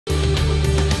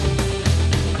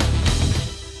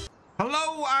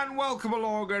Hello and welcome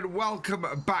along and welcome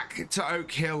back to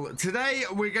Oak Hill. Today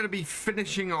we're going to be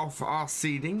finishing off our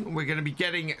seeding. We're going to be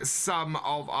getting some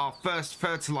of our first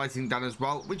fertilizing done as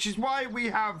well, which is why we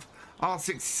have our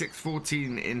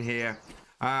 6614 in here.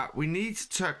 We need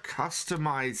to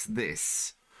customize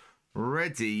this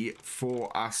ready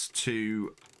for us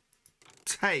to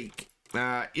take,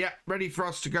 ready for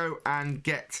us to go and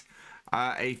get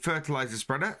a fertilizer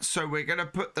spreader. So we're going to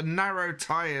put the narrow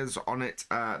tires on it,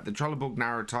 the Trelleborg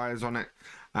narrow tires on it.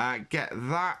 Get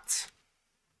that.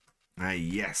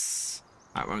 Yes,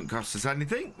 that won't cost us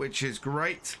anything, which is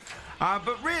great.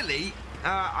 But really,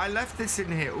 I left this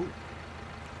in here. Ooh,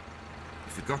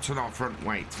 forgotten our front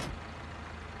weight.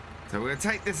 So we're going to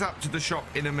take this up to the shop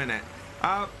in a minute.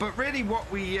 But really,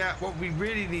 what we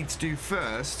really need to do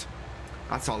first,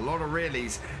 that's a lot of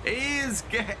reallys, is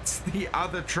get the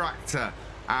other tractor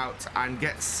out and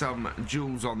get some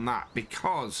joules on that,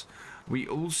 because we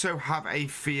also have a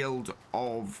field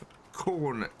of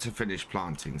corn to finish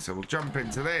planting. So we'll jump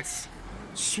into this,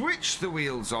 switch the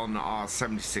wheels on our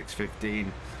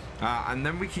 7615, and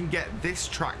then we can get this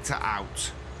tractor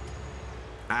out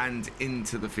and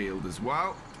into the field as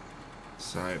well.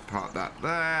 So park that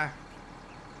there.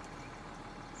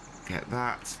 Get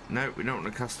that. No, we don't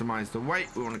want to customize the weight.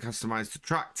 We want to customize the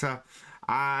tractor.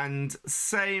 And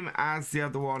same as the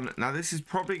other one. Now, this is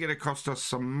probably going to cost us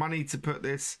some money to put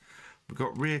this. We've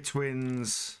got rear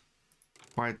twins,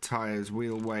 wide tires,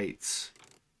 wheel weights.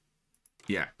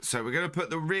 Yeah, so we're going to put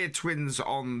the rear twins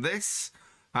on this.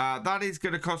 That is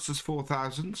going to cost us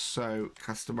 4,000. So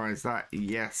customize that.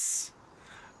 Yes.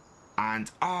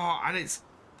 And it's...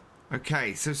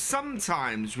 Okay, so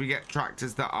sometimes we get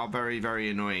tractors that are very, very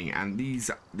annoying, and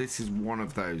this is one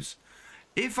of those.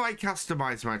 If I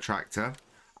customize my tractor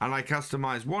and I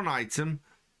customize one item,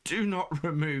 do not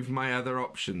remove my other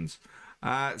options.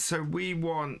 So we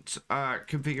want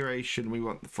configuration, we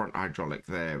want the front hydraulic.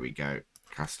 There we go.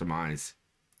 Customize.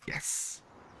 Yes.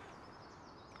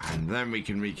 And then we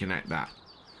can reconnect that.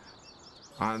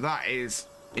 That is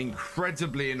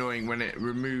incredibly annoying when it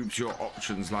removes your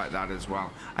options like that as well.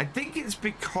 I think it's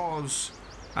because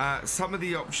some of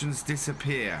the options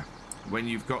disappear when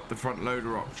you've got the front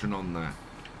loader option on there,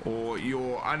 or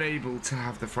you're unable to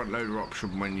have the front loader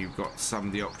option when you've got some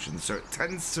of the options, so it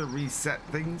tends to reset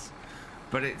things.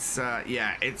 But it's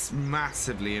yeah, it's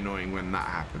massively annoying when that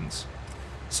happens.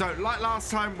 So like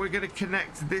last time, we're going to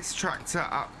connect this tractor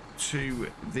up to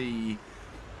the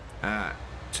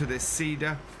to this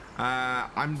seeder.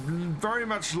 I'm very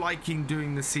much liking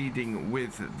doing the seeding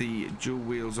with the dual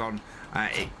wheels on.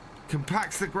 It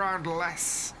compacts the ground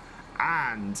less,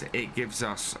 and it gives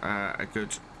us a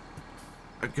good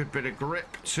bit of grip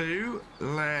too.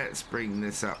 Let's bring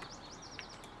this up.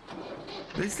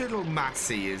 This little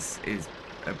Massey is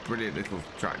a brilliant little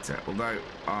tractor, although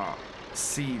our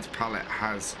seed pallet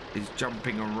is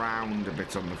jumping around a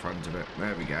bit on the front of it.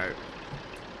 There we go.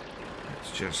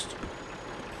 Let's just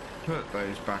put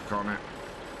those back on it,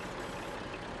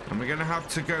 and we're going to have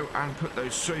to go and put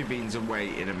those soybeans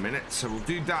away in a minute, so we'll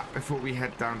do that before we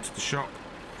head down to the shop.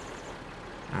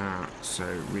 So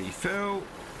refill,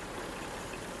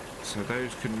 so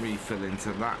those can refill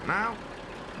into that now,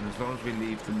 and as long as we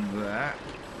leave them there,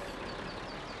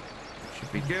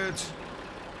 should be good.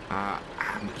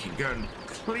 And we can go and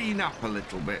clean up a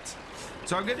little bit.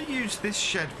 So I'm going to use this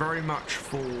shed very much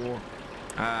for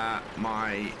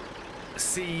my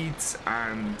seeds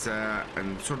and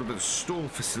sort of a store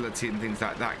facility and things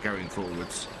like that going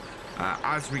forwards,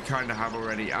 as we kind of have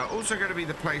already. Also going to be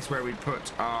the place where we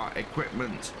put our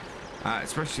equipment,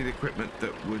 especially the equipment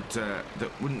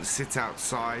that wouldn't sit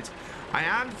outside. I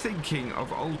am thinking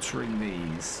of altering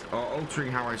these, or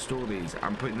altering how I store these,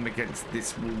 and putting them against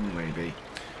this wall maybe.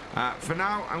 For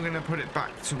now, I'm going to put it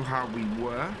back to how we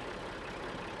were.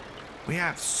 We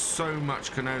have so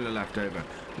much canola left over.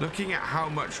 Looking at how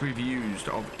much we've used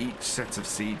of each set of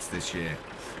seeds this year.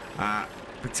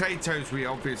 Potatoes we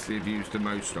obviously have used the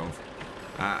most of.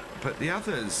 But the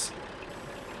others,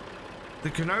 the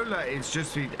canola is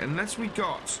just, unless we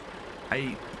got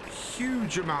a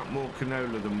huge amount more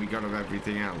canola than we got of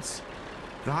everything else,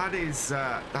 that is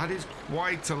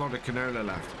quite a lot of canola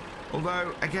left.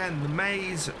 Although, again, the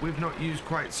maize we've not used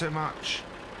quite so much.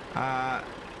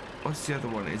 What's the other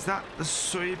one? Is that the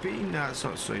soybean? No, it's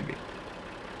not soybean.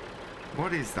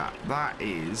 What is that? That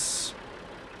is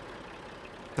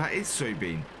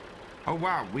soybean. Oh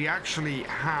wow, we actually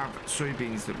have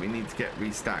soybeans that we need to get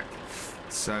restacked.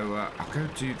 So I'll go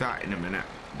do that in a minute.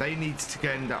 They need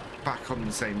to end up back on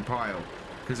the same pile,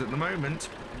 because at the moment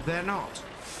they're not.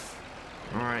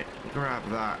 All right, grab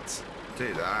that,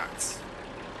 do that.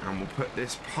 And we'll put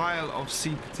this pile of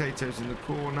seed potatoes in the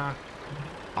corner.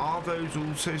 Are those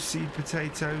also seed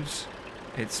potatoes?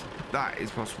 That is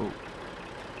possible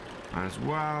as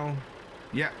well.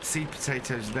 Yep, seed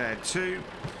potatoes there too.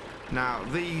 Now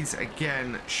these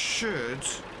again should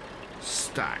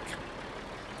stack.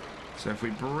 So if we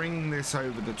bring this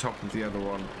over the top of the other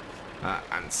one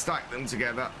and stack them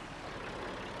together,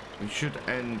 we should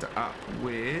end up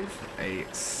with a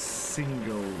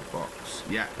single box.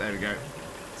 Yeah, there we go.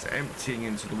 It's emptying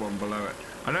into the one below it.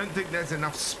 I don't think there's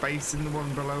enough space in the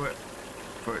one below it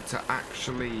for it to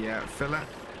actually fill it.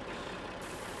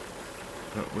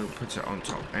 But we'll put it on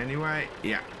top anyway.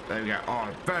 Yeah, there we go. Oh,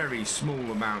 a very small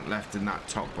amount left in that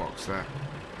top box there.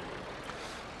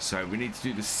 So we need to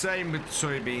do the same with the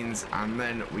soybeans, and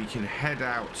then we can head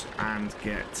out and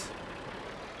get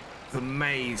the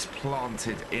maize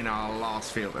planted in our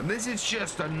last field. And this is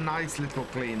just a nice little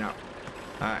cleanup.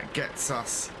 Gets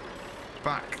us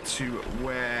back to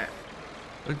where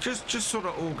it just sort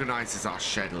of organizes our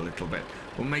shed a little bit.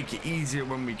 We'll make it easier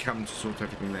when we come to sort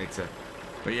everything later.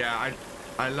 But yeah,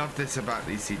 I love this about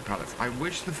these seed pallets. I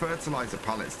wish the fertilizer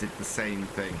pallets did the same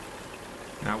thing.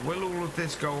 Now, will all of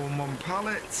this go on one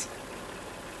pallet?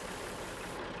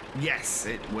 Yes,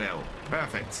 it will.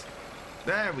 Perfect.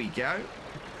 There we go.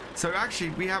 So actually,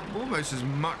 we have almost as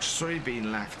much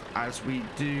soybean left as we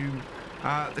do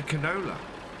the canola.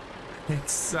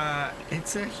 It's a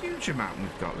huge amount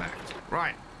we've got left.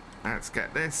 Right, let's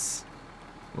get this.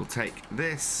 We'll take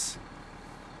this,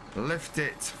 lift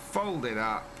it, fold it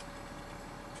up,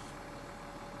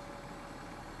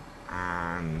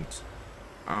 and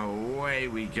away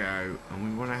we go. And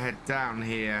we want to head down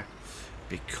here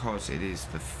because it is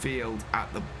the field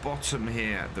at the bottom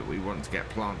here that we want to get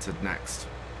planted next.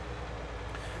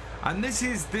 And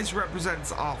this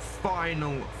represents our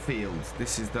final field.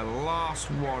 This is the last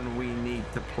one we need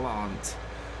to plant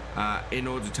in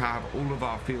order to have all of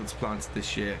our fields planted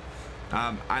this year.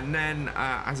 And then,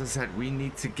 as I said, we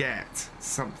need to get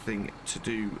something to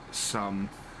do some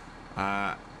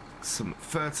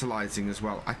fertilizing as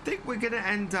well. I think we're going to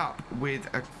end up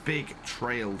with a big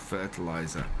trail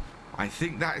fertilizer. I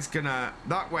think that is gonna,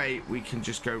 that way we can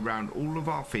just go around all of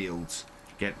our fields,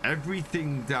 get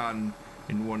everything done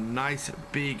in one nice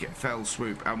big fell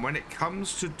swoop. And when it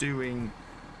comes to doing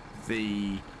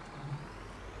the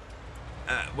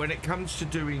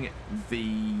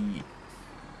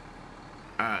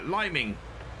liming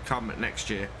come next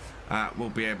year, we'll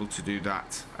be able to do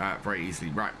that very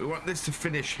easily. Right, we want this to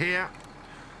finish here.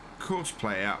 Course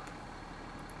play up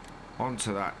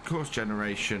onto that course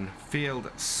generation, field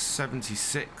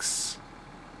 76.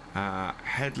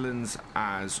 Headlands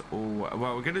as all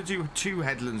well. We're going to do 2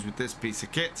 headlands with this piece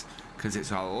of kit because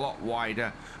it's a lot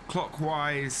wider.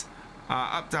 Clockwise,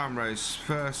 up down rows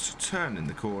first, turn in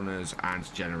the corners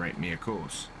and generate me a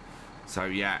course. So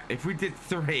yeah, if we did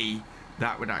 3,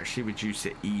 that would actually reduce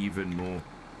it even more.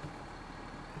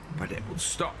 But it will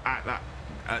stop at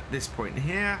this point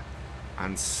here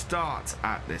and start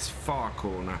at this far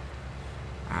corner,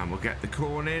 and we'll get the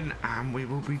corn in and we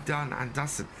will be done and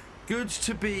dusted. Good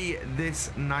to be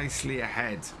this nicely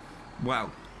ahead.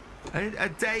 Well, a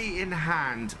day in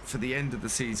hand for the end of the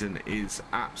season is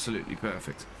absolutely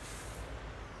perfect.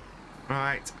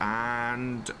 Right,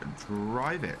 and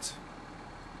drive it.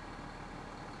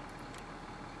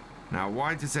 Now,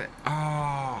 why does it...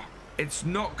 Ah, it's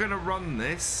not going to run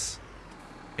this.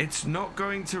 It's not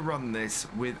going to run this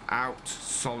without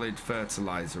solid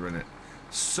fertilizer in it.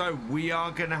 So we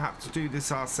are going to have to do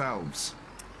this ourselves.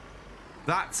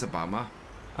 That's a bummer.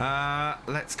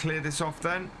 Let's clear this off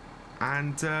then.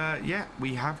 And yeah,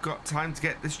 we have got time to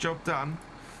get this job done.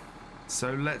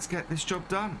 So let's get this job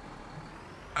done.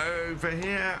 Over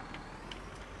here.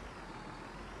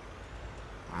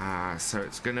 So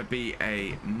it's going to be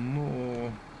a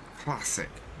more classic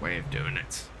way of doing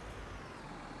it.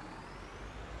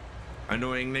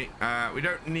 Annoyingly, we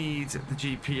don't need the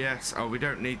GPS. Oh, we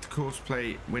don't need the course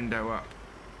play window up.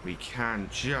 We can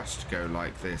just go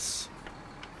like this.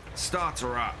 Start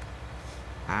her up.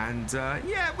 And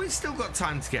yeah, we've still got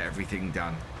time to get everything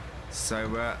done.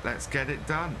 So let's get it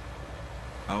done.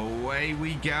 Away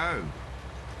we go.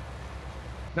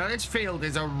 Now this field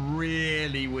is a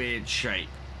really weird shape,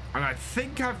 and I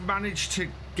think I've managed to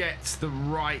get the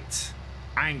right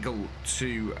angle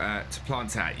to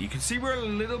plant out. You can see we're a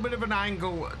little bit of an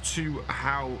angle to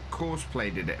how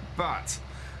Courseplay did it, but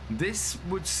this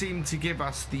would seem to give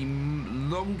us the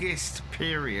longest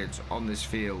period on this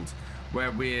field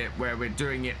where we're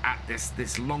doing it at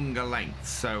this longer length.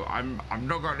 So I'm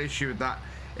not got an issue with that.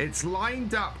 It's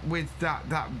lined up with that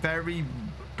very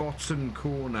bottom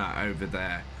corner over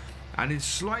there, and is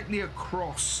slightly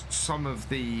across some of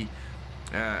the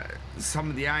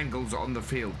angles on the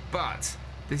field, but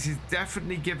this is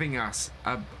definitely giving us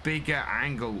a bigger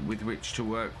angle with which to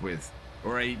work with,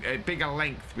 or a bigger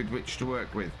length with which to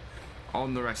work with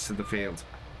on the rest of the field.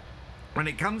 When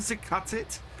it comes to cut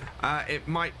it, it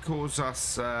might cause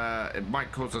us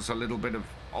a little bit of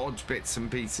odd bits and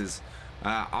pieces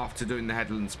after doing the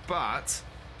headlands, but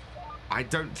I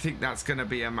don't think that's going to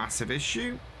be a massive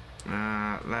issue.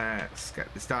 Let's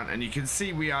get this done, and you can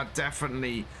see we are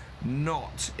definitely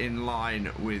not in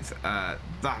line with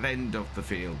that end of the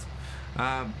field,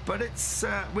 but it's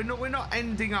we're not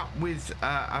ending up with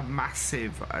a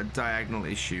massive diagonal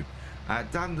issue.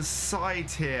 Down the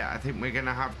side here, I think we're going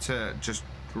to have to just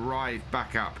drive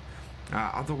back up.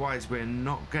 Otherwise, we're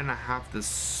not going to have the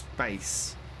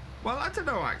space. Well, I don't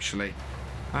know, actually.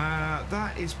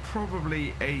 That is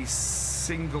probably a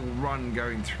single run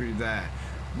going through there.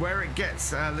 Where it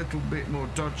gets a little bit more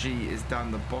dodgy is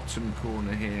down the bottom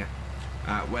corner here,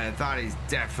 where that is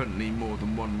definitely more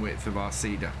than one width of our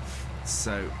seeder.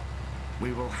 So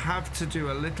we will have to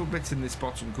do a little bit in this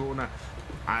bottom corner,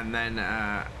 and then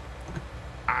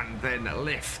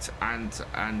lift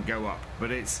and go up.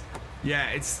 But it's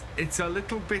a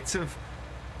little bit of,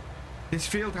 this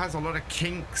field has a lot of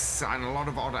kinks and a lot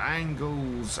of odd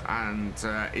angles, and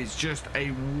it's just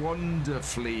a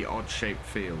wonderfully odd shaped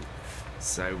field.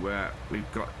 So we've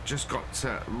just got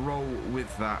to roll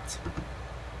with that.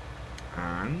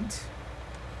 And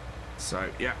so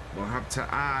yeah, we'll have to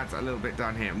add a little bit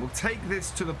down here, and we'll take this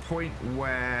to the point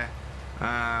where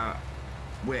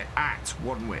we're at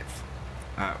one width,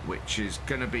 which is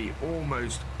going to be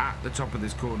almost at the top of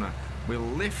this corner. We'll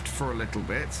lift for a little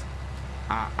bit,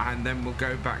 and then we'll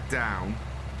go back down.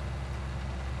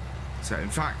 So in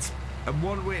fact,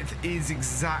 one width is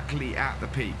exactly at the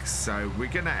peak, so we're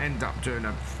going to end up doing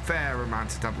a fair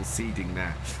amount of double seeding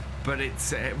there. But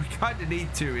it's we kind of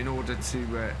need to in order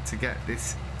to get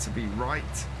this to be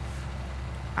right.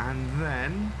 And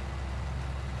then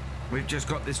we've just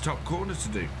got this top corner to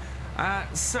do.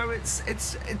 So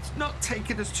it's not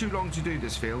taken us too long to do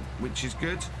this field, which is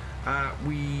good.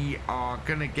 We are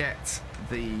gonna get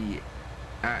the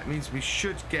it means we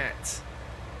should get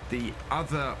the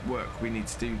other work we need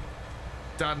to do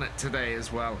done today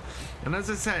as well. And as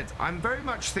I said, I'm very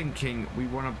much thinking we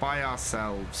want to buy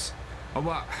ourselves,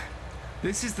 well,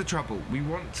 this is the trouble, we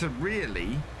want to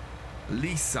really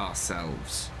lease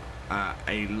ourselves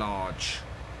a large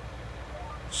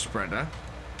spreader.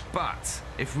 But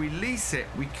if we lease it,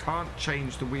 we can't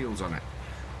change the wheels on it.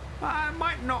 It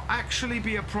might not actually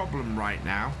be a problem right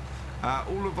now.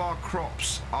 All of our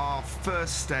crops are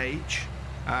first stage,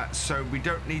 so we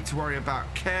don't need to worry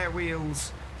about care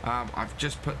wheels. I've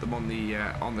just put them on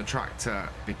the tractor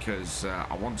because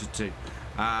I wanted to.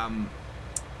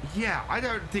 Yeah, I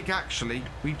don't think actually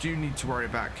we do need to worry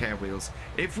about care wheels.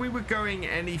 If we were going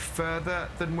any further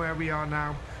than where we are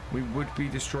now, we would be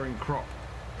destroying crop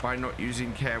by not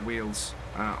using care wheels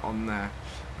on there.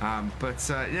 But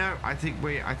no, I think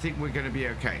we're going to be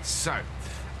okay. So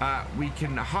we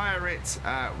can hire it.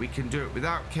 We can do it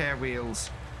without care wheels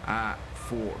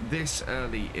for this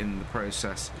early in the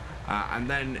process. And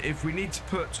then if we need to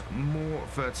put more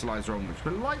fertilizer on, which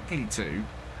we're likely to,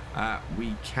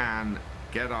 we can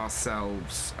get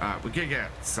ourselves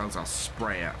our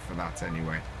sprayer for that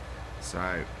anyway.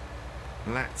 So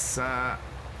let's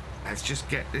just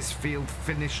get this field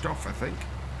finished off, I think.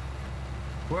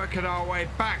 Working our way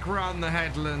back around the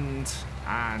headland,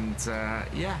 and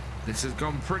yeah, this has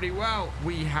gone pretty well.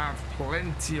 We have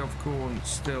plenty of corn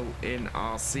still in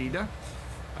our seeder.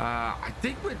 I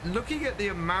think we're looking at the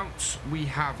amounts we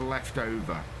have left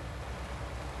over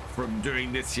from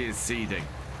doing this year's seeding.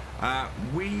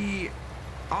 We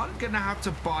aren't going to have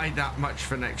to buy that much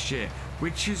for next year,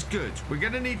 which is good. We're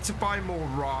going to need to buy more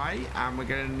rye, and we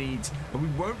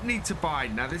won't need to buy,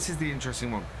 now this is the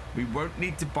interesting one, we won't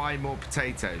need to buy more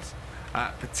potatoes.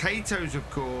 Potatoes, of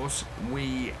course,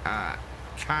 we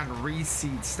can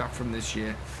reseed stuff from this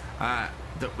year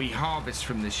that we harvest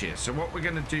from this year. So what we're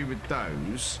going to do with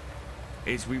those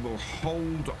is we will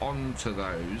hold on to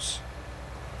those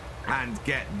and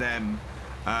get them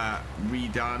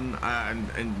redone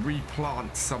and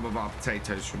replant some of our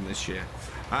potatoes from this year.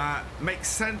 Makes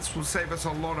sense, will save us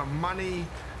a lot of money,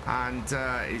 and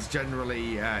is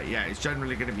generally it's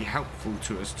generally going to be helpful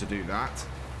to us to do that.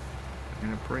 I'm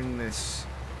going to bring this,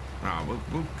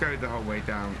 we'll go the whole way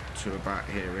down to about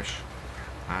here-ish,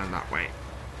 and that way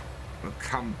we'll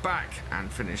come back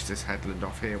and finish this headland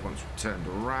off here once we've turned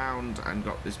around and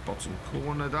got this bottom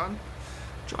corner done.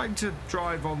 Trying to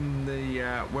drive on the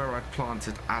where I've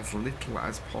planted as little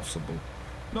as possible,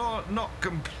 Not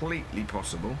completely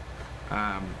possible.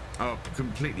 Or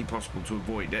completely possible to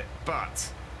avoid it,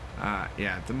 but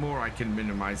yeah, the more I can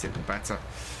minimize it, the better.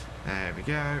 There we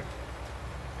go.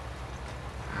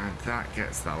 And that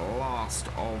gets the last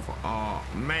of our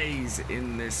maize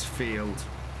in this field.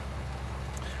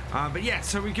 But yeah,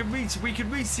 so we can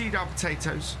reseed our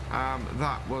potatoes.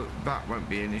 That won't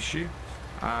be an issue.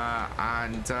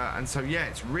 And so yeah,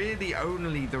 it's really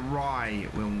only the rye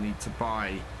we'll need to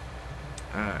buy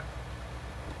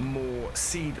more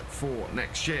seed for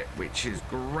next year, which is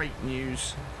great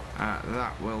news.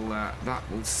 That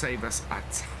will save us a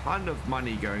ton of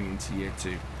money going into year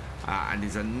 2, and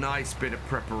is a nice bit of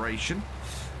preparation.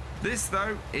 This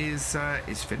though is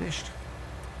finished,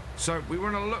 so we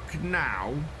want to look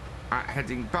now at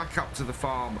heading back up to the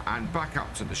farm and back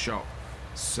up to the shop.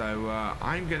 So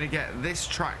I'm going to get this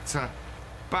tractor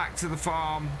back to the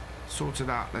farm sorted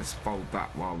out. Let's fold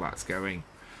that while that's going,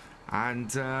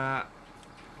 and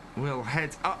we'll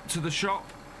head up to the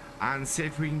shop and see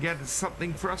if we can get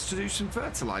something for us to do some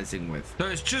fertilizing with. So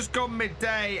it's just gone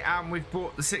midday and we've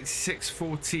brought the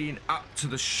 6614 up to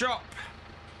the shop.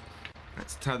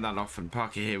 Let's turn that off and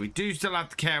park it here. We do still have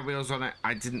the care wheels on it.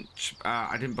 I didn't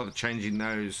bother changing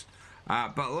those,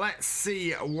 but let's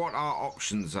see what our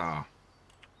options are.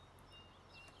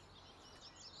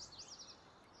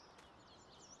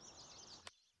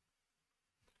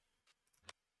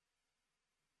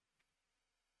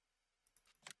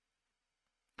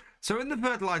 So in the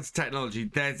fertilizer technology,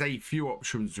 there's a few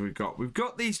options we've got. We've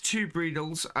got these two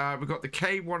breedles. We've got the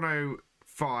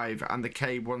K105 and the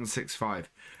K165.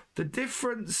 The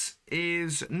difference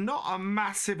is not a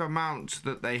massive amount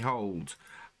that they hold.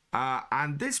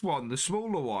 And this one, the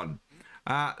smaller one,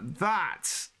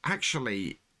 that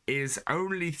actually is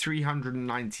only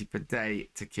 390 per day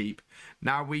to keep.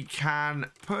 Now we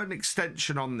can put an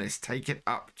extension on this, take it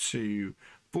up to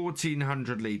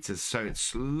 1400 litres, so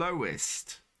its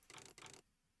lowest.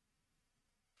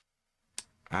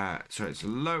 So its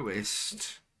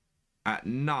lowest at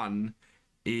none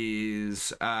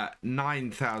is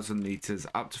 9,000 litres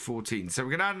up to 14. So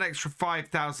we're going to add an extra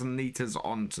 5,000 litres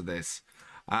onto this,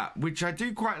 which I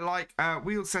do quite like.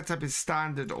 Wheel setup is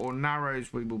standard or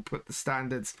narrows. We will put the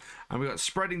standards. And we've got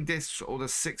spreading discs or the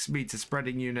 6-metre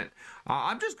spreading unit.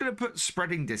 I'm just going to put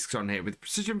spreading discs on here. With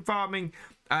precision farming,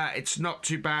 it's not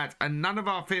too bad. And none of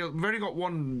our field, we've only got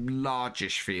one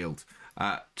largish field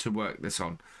to work this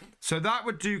on. So that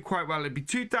would do quite well. It'd be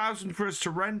 2,000 for us to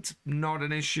rent, not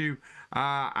an issue,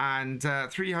 and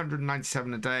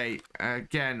 397 a day.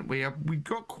 Again, we've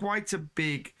got quite a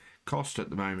big cost at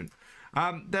the moment.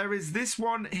 There is this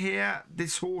one here,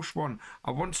 this horse one. I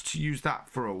wanted to use that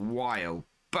for a while,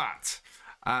 but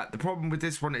the problem with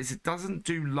this one is it doesn't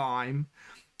do lime.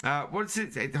 What is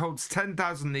it? It holds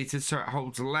 10,000 litres, so it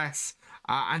holds less,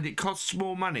 and it costs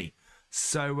more money.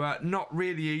 So not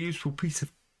really a useful piece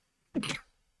of...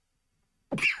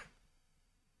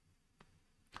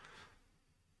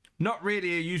 Not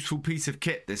really a useful piece of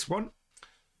kit, this one.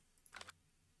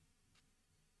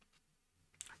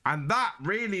 And that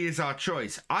really is our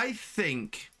choice. I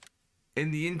think,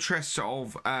 in the interest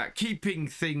of keeping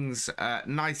things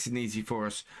nice and easy for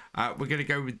us, we're going to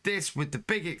go with this, with the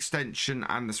big extension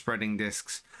and the spreading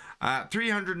discs.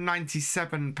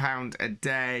 £397 a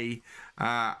day,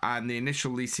 and the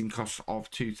initial leasing cost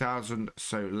of 2,000.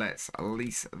 So let's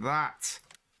lease that.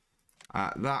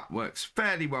 That works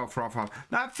fairly well for our farm.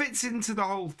 That fits into the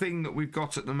whole thing that we've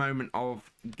got at the moment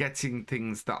of getting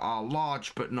things that are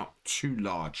large but not too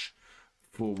large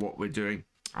for what we're doing.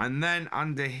 And then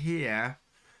under here,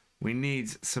 we need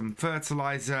some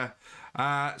fertilizer.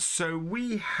 So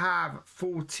we have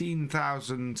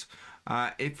 14,000.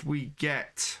 If we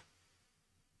get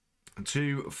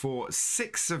for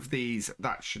 6 of these,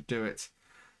 that should do it.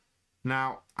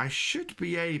 Now, I should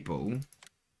be able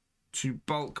to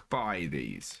bulk buy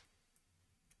these.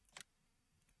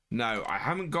 No, I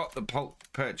haven't got the bulk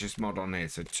purchase mod on here.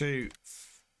 So 2.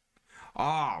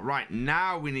 Right,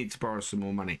 now we need to borrow some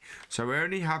more money. So we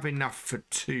only have enough for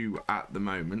 2 at the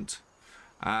moment.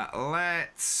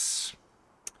 Let's...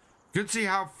 Good to see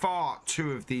how far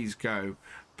 2 of these go.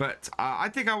 But I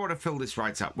think I want to fill this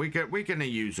right up. We're going to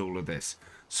use all of this.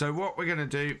 So what we're going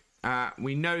to do,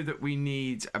 we know that we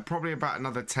need probably about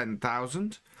another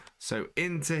 10,000. So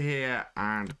into here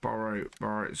and borrow.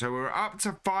 So we're up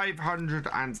to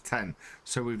 510.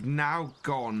 So we've now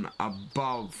gone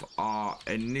above our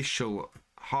initial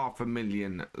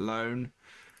 500,000 loan.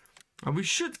 And we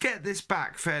should get this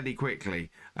back fairly quickly,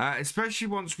 especially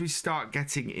once we start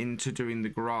getting into doing the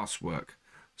grass work.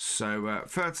 So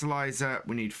fertilizer,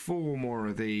 we need 4 more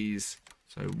of these.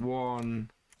 So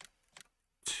 1,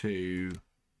 2,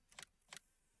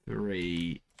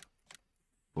 3,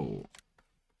 4.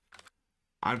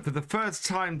 And for the first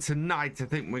time tonight, I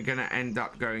think we're going to end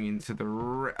up going into the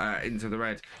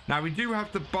red. Now, we do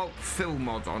have the bulk fill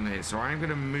mod on here, so I'm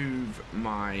going to move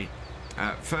my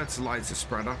fertilizer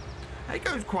spreader. It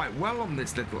goes quite well on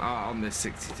this little on this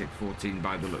 60-14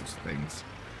 by the looks of things.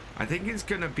 I think it's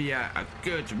going to be a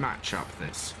good matchup,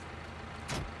 this.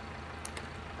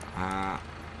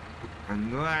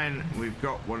 And then we've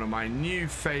got one of my new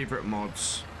favorite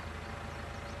mods.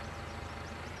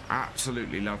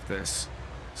 Absolutely love this.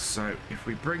 So if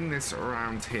we bring this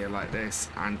around here like this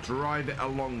and drive it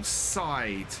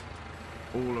alongside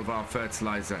all of our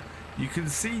fertilizer, you can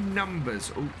see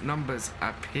numbers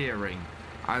appearing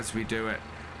as we do it.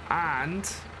 And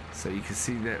so you can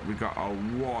see that we've got our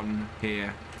 1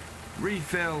 here.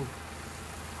 Refill.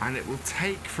 And it will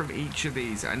take from each of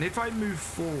these. And if I move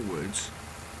forwards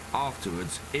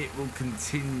afterwards, it will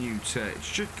continue to, it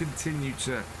should continue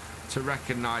to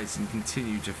recognize and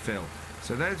continue to fill.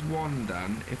 So there's 1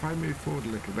 done. If I move forward a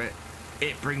little bit,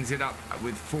 it brings it up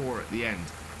with 4 at the end.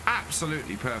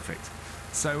 Absolutely perfect.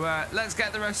 So let's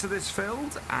get the rest of this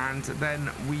filled, and then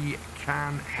we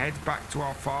can head back to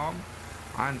our farm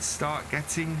and start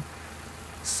getting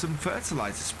some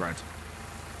fertilizer spread.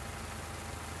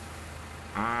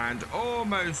 And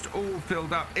almost all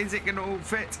filled up. Is it going to all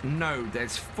fit? No,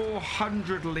 there's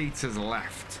 400 litres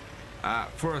left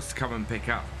for us to come and pick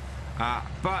up.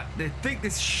 But I think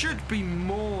this should be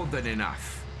more than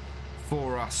enough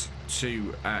for us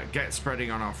to get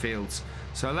spreading on our fields.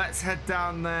 So let's head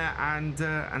down there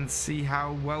and see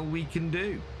how well we can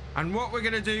do. And what we're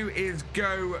going to do is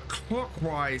go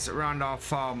clockwise around our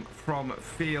farm from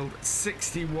field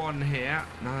 61 here.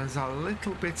 Now there's a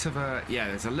little bit of a, yeah,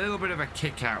 there's a little bit of a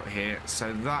kick out here,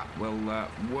 so that will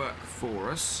work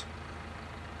for us.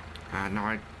 And now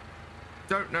I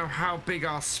don't know how big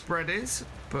our spread is,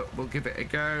 but we'll give it a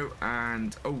go.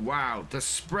 And oh wow, the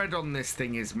spread on this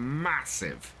thing is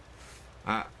massive,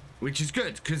 which is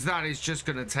good because that is just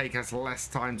going to take us less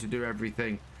time to do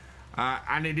everything.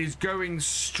 And it is going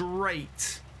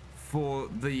straight for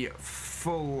the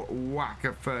full whack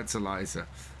of fertilizer,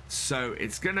 so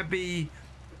it's going to be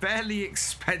fairly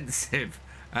expensive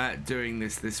doing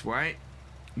this way,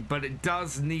 but it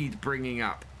does need bringing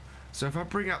up. So if I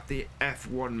bring up the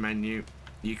F1 menu,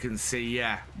 you can see,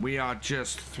 yeah, we are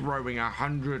just throwing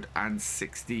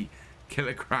 160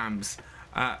 kilograms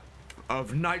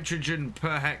of nitrogen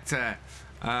per hectare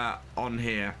on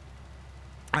here.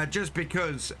 Just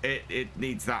because it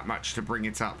needs that much to bring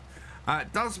it up.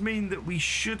 It does mean that we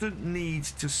shouldn't need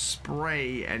to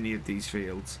spray any of these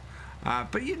fields,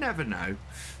 but you never know.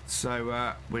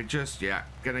 So we're just, yeah,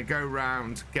 going to go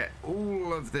round, get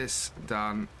all of this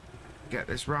done, get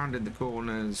this round in the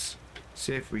corners,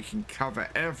 see if we can cover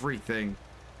everything.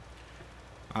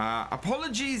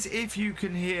 Apologies if you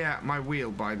can hear my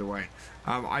wheel, by the way.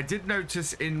 I did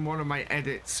notice in one of my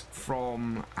edits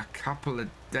from a couple of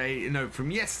days, no,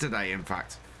 from yesterday, in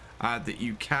fact, that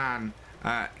you can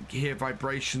hear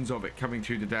vibrations of it coming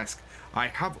through the desk. I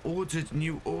have ordered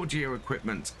new audio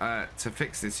equipment to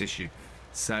fix this issue.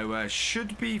 So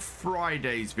should be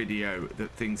Friday's video that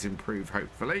things improve,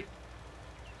 hopefully.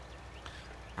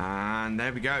 And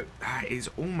there we go. That is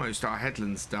almost our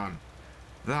headlands done.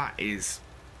 That is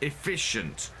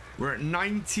efficient. We're at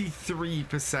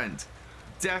 93%.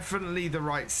 Definitely the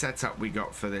right setup we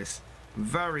got for this.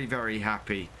 Very, very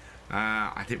happy.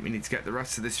 I think we need to get the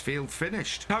rest of this field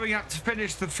finished. Coming up to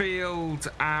finish the field,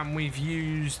 and we've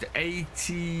used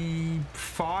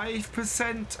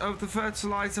 85% of the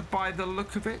fertilizer by the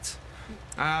look of it.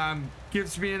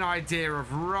 Gives me an idea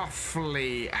of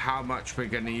roughly how much we're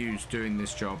going to use doing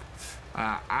this job.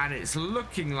 And it's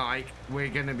looking like we're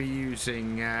going to be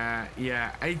using, yeah,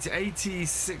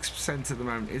 86% at the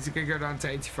moment. Is it going to go down to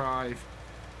 85?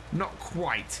 Not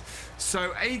quite.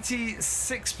 So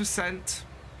 86%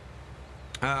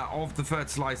 of the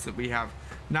fertilizer that we have.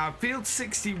 Now, field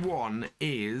 61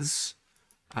 is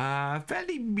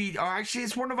fairly actually,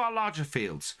 it's one of our larger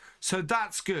fields. So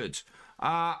that's good.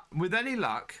 With any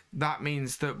luck, that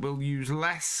means that we'll use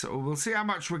less, or we'll see how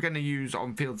much we're going to use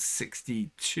on field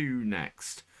 62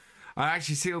 next.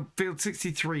 Actually, field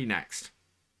 63 next.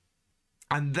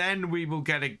 And then we will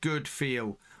get a good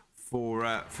feel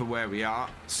for where we are.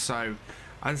 So,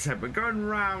 as I said, we're going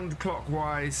round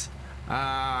clockwise.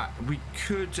 We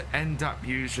could end up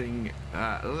using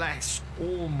less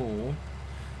or more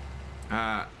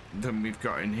than we've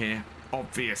got in here,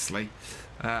 obviously.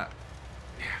 Yeah.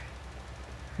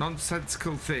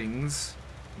 Nonsensical things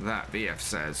that VF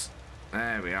says.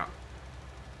 There we are.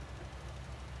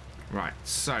 Right,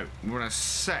 so we're going to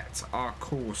set our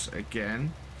course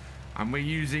again. And we're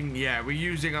using, yeah, we're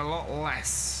using a lot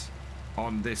less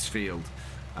on this field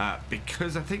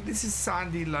because I think this is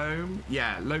sandy loam.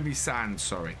 Yeah, loamy sand,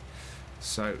 sorry.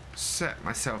 So set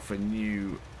myself a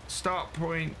new start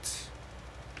point,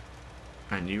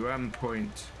 a new end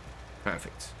point.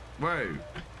 Perfect. Whoa.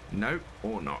 Nope,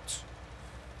 or not.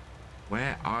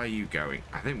 Where are you going?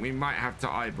 I think we might have to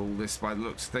eyeball this by the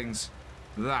looks of things.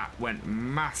 That went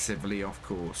massively off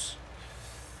course.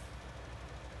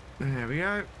 There we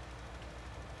go.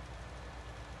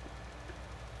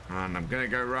 And I'm going to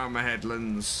go around my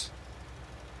headlands.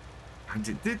 And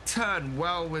it did turn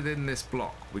well within this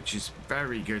block, which is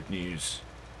very good news.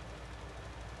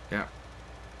 Yep.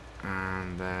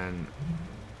 And then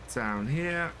down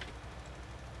here.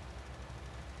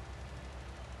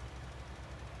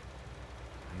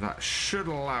 And that should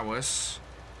allow us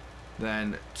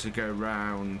then to go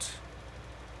round.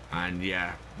 And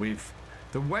yeah,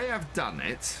 the way I've done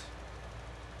it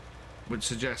would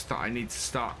suggest that I need to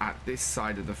start at this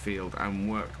side of the field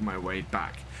and work my way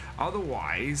back.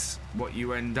 Otherwise, what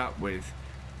you end up with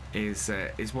is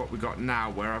what we got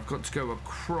now, where I've got to go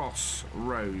across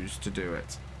rows to do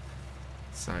it.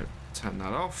 So turn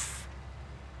that off,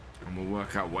 and we'll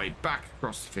work our way back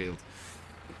across the field.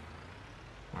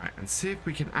 Right, and see if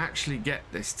we can actually get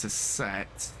this to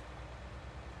set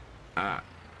a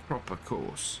proper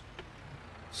course.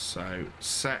 So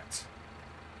set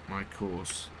my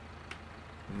course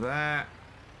there.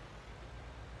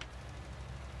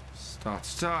 Start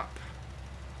it up.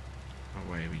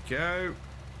 Away we go.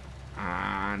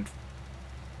 And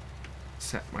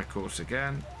set my course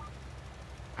again.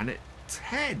 And it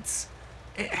heads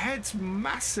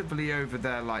massively over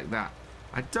there like that.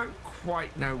 I don't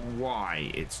quite know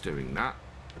why it's doing that,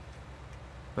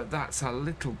 but that's a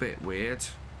little bit weird.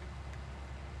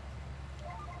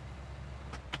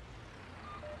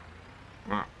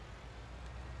 Right.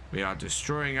 We are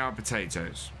destroying our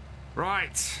potatoes.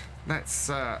 Right, let's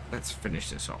finish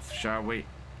this off, shall we?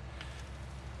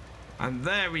 And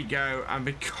there we go. And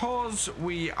because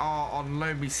we are on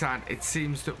loamy sand, it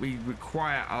seems that we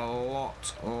require a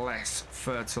lot less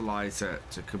fertilizer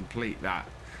to complete that.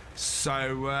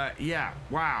 So yeah,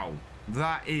 wow,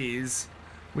 that is,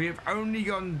 we have only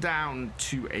gone down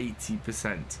to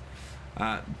 80%.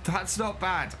 That's not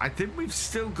bad. I think we've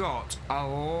still got a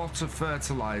lot of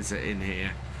fertilizer in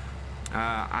here.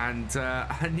 And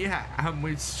yeah, and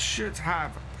we should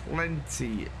have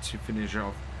plenty to finish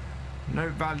off. No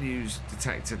values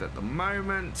detected at the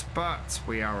moment, but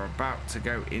we are about to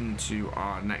go into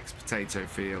our next potato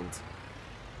field.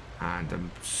 And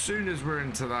as soon as we're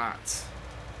into that,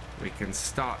 we can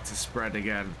start to spread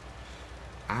again.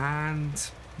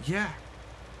 And yeah,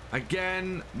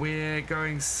 again, we're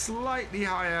going slightly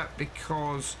higher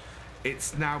because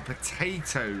it's now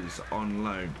potatoes on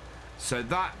loan. So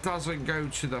that doesn't go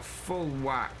to the full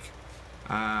whack.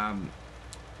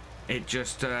 It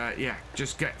just, yeah,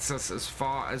 just gets us as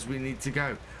far as we need to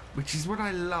go, which is what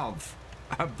I love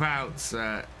about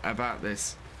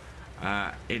this.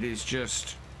 It is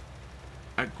just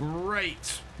a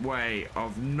great way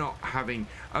of not having,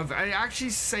 it actually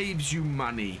saves you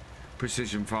money,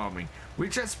 precision farming,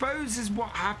 which I suppose is what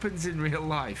happens in real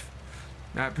life.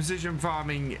 Precision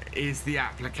farming is the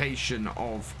application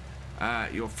of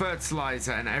your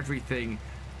fertilizer and everything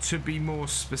to be more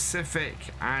specific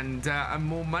and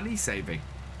more money saving.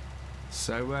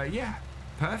 So yeah,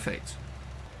 perfect.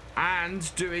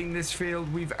 And doing this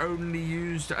field, we've only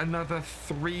used another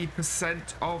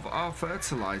 3% of our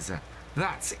fertilizer.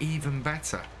 That's even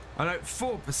better. I know,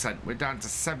 4%, we're down to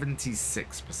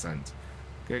 76%.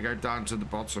 Gonna go down to the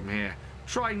bottom here.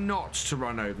 Try not to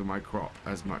run over my crop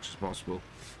as much as possible.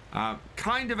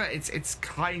 It's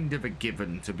kind of a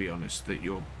given, to be honest, that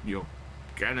you're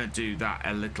gonna do that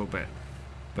a little bit.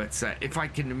 But if I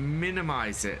can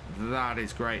minimize it, that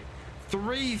is great.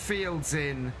 3 fields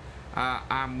in,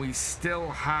 and we still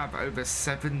have over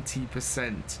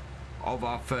 70% of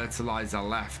our fertilizer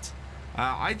left.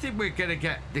 I think we're gonna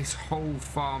get this whole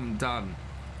farm done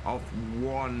of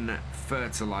 1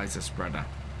 fertilizer spreader.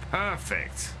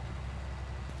 Perfect.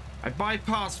 I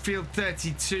bypassed field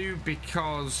 32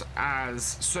 because as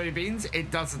soybeans,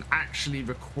 it doesn't actually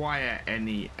require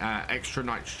any extra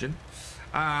nitrogen.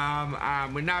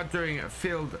 And we're now doing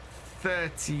field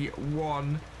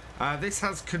 31. This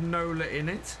has canola in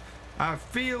it.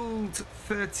 Field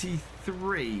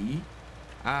 33,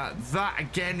 that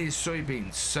again is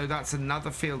soybeans. So that's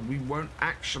another field we won't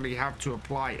actually have to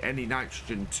apply any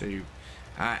nitrogen to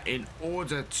in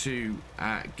order to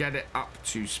get it up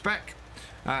to spec.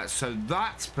 So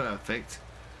that's perfect.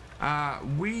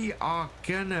 We are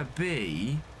gonna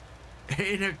be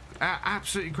in a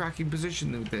absolutely cracking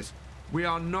position with this. we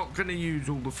are not going to use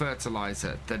all the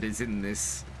fertilizer that is in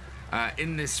this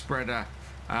spreader.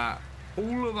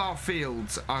 All of our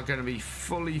fields are going to be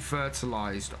fully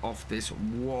fertilized off this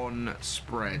one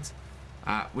spread,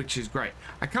 which is great.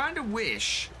 I kind of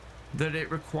wish that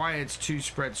it required 2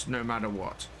 spreads no matter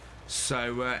what.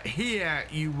 So here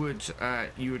you would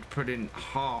put in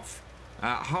half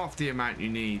the amount you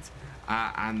need,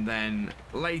 and then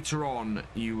later on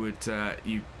you would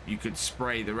you could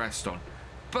spray the rest on.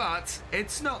 But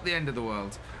it's not the end of the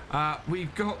world.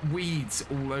 We've got weeds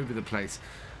all over the place.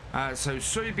 So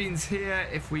soybeans here,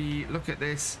 if we look at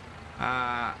this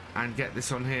and get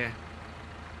this on here.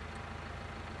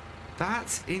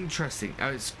 That's interesting. Oh,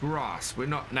 it's grass. We're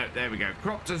not, no, there we go.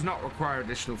 Crop does not require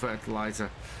additional fertilizer.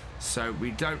 So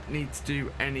we don't need to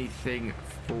do anything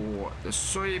for the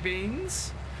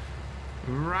soybeans.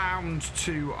 Round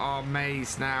to our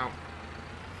maize now.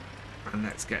 And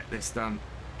let's get this done.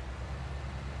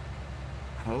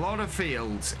 A lot of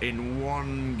fields in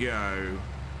one go.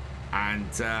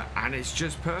 And it's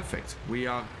just perfect. We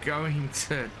are going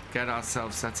to get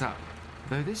ourselves set up.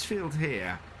 Though this field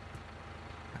here,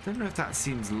 I don't know if that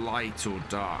seems light or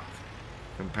dark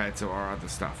compared to our other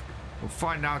stuff. We'll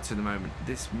find out in a moment.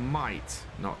 This might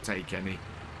not take any,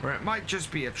 or it might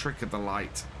just be a trick of the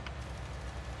light.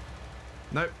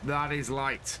 Nope, that is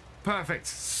light. Perfect.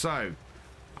 So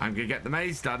I'm gonna get the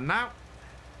maize done now.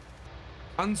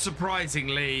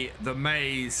 Unsurprisingly, the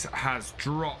maize has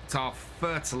dropped our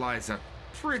fertilizer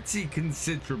pretty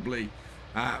considerably.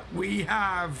 We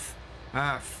have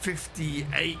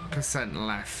 58%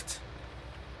 left.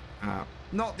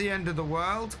 Not the end of the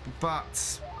world,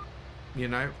 but you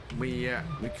know, we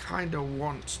kind of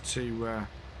want to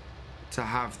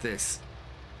have this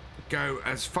go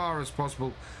as far as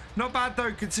possible. Not bad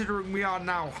though, considering we are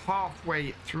now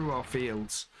halfway through our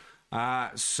fields.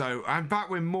 So in fact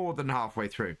we're more than halfway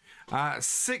through.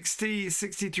 60,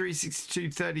 63,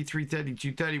 62, 33,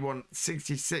 32, 31,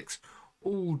 66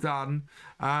 all done.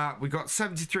 We got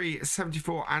 73,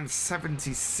 74 and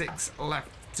 76 left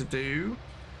to do.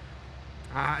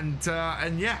 And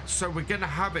yeah, so we're gonna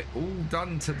have it all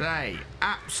done today.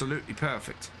 Absolutely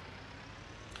perfect.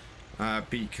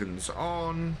 Beacons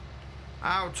on,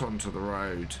 out onto the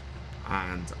road,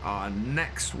 and our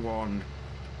next one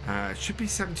should be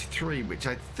 73, which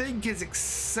I think is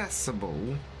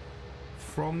accessible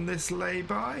from this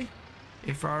lay-by,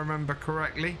 if I remember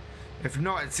correctly. If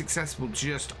not, it's accessible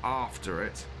just after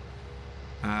it.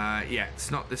 Yeah,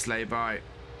 it's not this lay-by.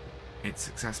 It's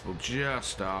accessible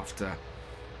just after.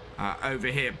 Over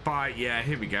here by, yeah,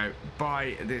 here we go,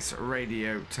 by this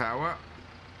radio tower.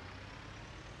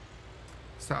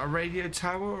 Is that a radio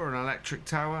tower or an electric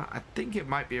tower? I think it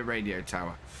might be a radio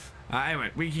tower.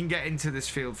 Anyway, we can get into this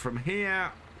field from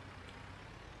here.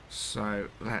 So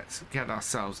let's get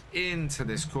ourselves into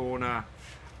this corner.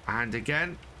 And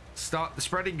again, start the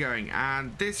spreading going.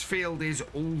 And this field is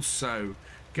also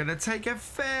going to take a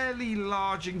fairly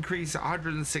large increase,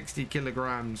 160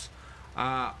 kilograms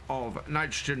of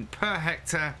nitrogen per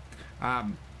hectare.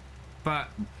 But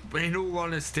in all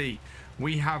honesty,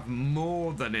 we have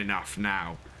more than enough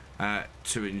now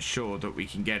to ensure that we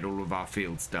can get all of our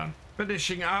fields done.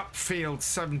 Finishing up field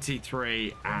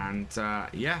 73, and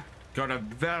yeah, got a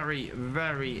very,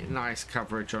 very nice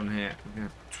coverage on here. I'm going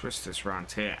to twist this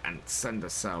around here and send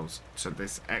ourselves to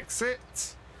this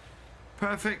exit.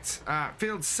 Perfect.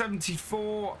 Field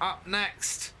 74 up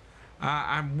next,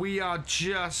 and we are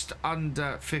just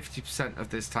under 50% of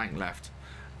this tank left.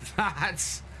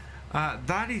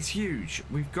 That is huge.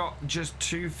 We've got just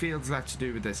 2 fields left to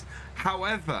do with this.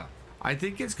 However, I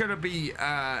think it's going to be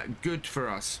good for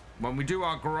us when we do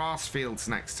our grass fields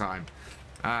next time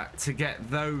to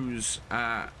get those,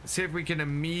 see if we can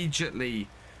immediately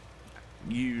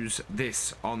use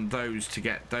this on those to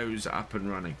get those up and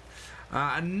running.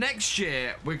 And next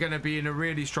year we're going to be in a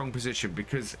really strong position,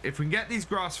 because if we can get these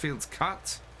grass fields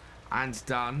cut and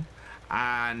done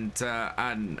and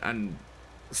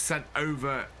sent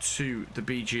over to the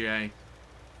BGA,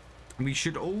 we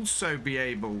should also be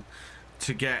able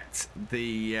to get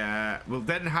the we'll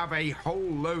then have a whole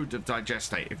load of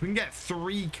digestate. If we can get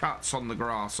 3 cuts on the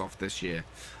grass off this year,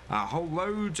 a whole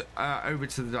load over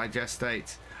to the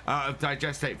digestate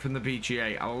from the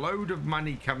BGA, a load of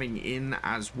money coming in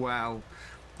as well,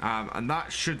 and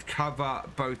that should cover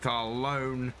both our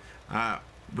loan,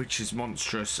 which is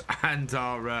monstrous, and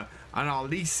our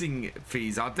leasing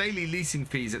fees. Our daily leasing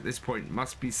fees at this point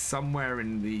must be somewhere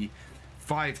in the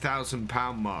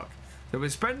 £5,000 mark. So we're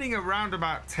spending around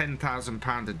about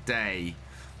 £10,000 a day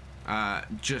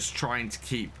just trying to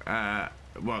keep,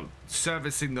 well,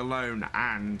 servicing the loan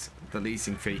and the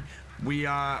leasing fee.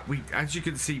 as you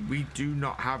can see, we do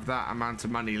not have that amount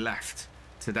of money left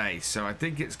today. So I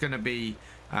think it's going to be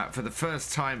for the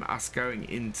first time us going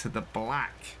into the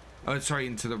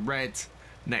into the red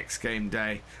next game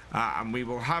day, and we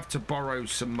will have to borrow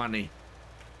some money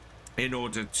in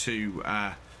order to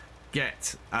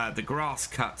get the grass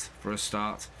cut for a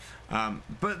start.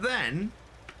 But then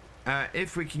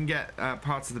if we can get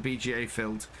part of the BGA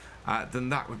filled, then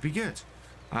that would be good.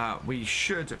 We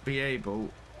should be able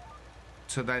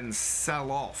to then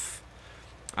sell off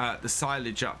the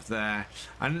silage up there,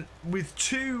 and with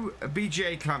 2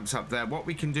 BGA clamps up there, what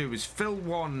we can do is fill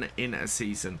one in a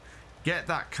season, get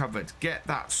that covered, get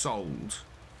that sold,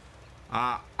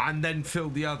 and then fill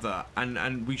the other,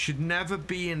 and we should never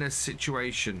be in a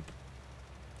situation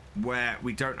where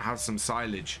we don't have some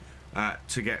silage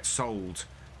to get sold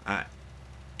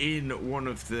in one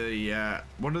of the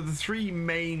 3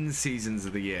 main seasons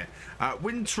of the year.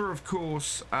 Winter, of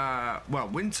course, well,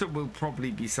 winter will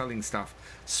probably be selling stuff.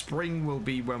 Spring will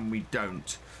be when we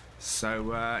don't.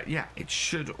 So yeah, it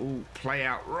should all play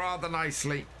out rather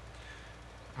nicely.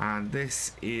 And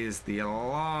this is the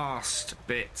last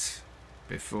bit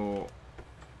before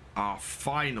our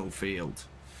final field.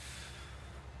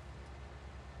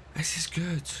 This is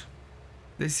good.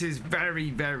 This is very,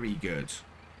 very good.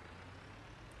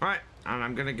 Right, and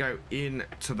I'm going to go in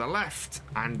to the left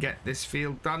and get this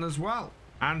field done as well.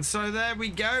 And so there we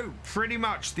go. Pretty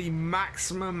much the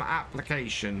maximum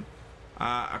application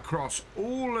across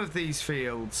all of these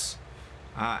fields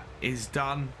is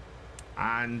done.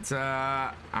 And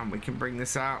we can bring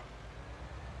this out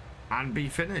and be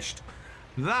finished.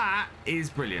 That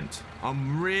is brilliant.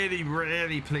 I'm really,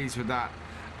 really pleased with that.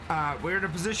 We're in a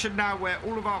position now where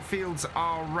all of our fields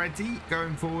are ready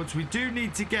going forwards. We do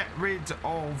need to get rid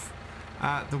of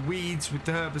the weeds with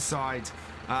the herbicide,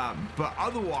 but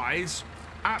otherwise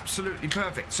absolutely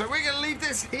perfect. So we're going to leave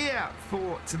this here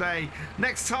for today.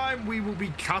 Next time we will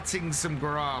be cutting some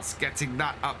grass, getting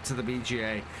that up to the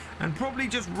BGA, and probably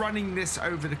just running this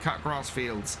over the cut grass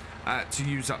fields to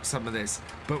use up some of this.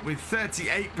 But with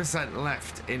 38%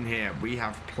 left in here, we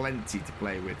have plenty to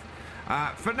play with.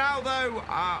 For now, though,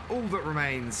 all that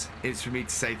remains is for me to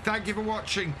say thank you for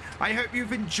watching. I hope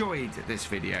you've enjoyed this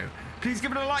video. Please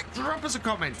give it a like, drop us a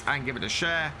comment, and give it a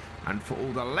share. And for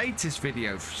all the latest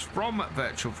videos from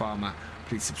Virtual Farmer,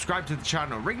 please subscribe to the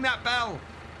channel, ring that bell,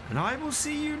 and I will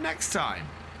see you next time.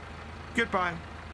 Goodbye.